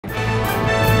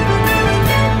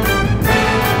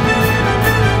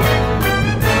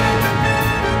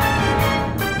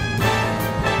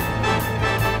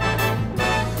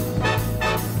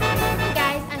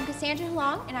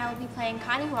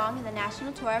Hlong in the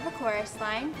national tour of A Chorus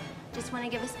Line. Just want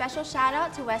to give a special shout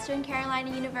out to Western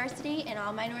Carolina University and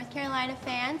all my North Carolina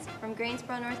fans. From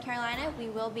Greensboro, North Carolina, we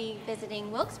will be visiting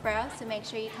Wilkesboro, so make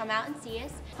sure you come out and see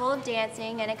us. Full of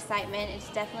dancing and excitement. It's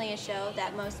definitely a show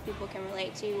that most people can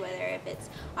relate to, whether if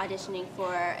it's auditioning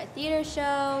for a theater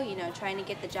show, you know, trying to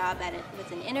get the job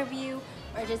with an interview,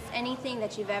 or just anything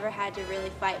that you've ever had to really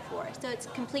fight for. So it's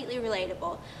completely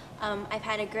relatable. I've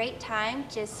had a great time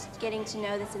just getting to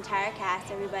know this entire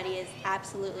cast. Everybody is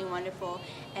absolutely wonderful,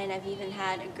 and I've even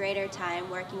had a greater time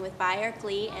working with Bayard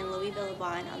Lee and Louis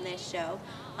Billabon on this show.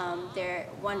 They're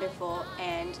wonderful,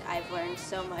 and I've learned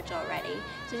so much already.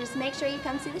 So just make sure you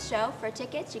come see the show. For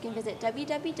tickets, you can visit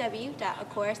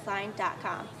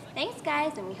www.achorusline.com. Thanks,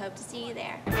 guys, and we hope to see you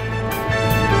there.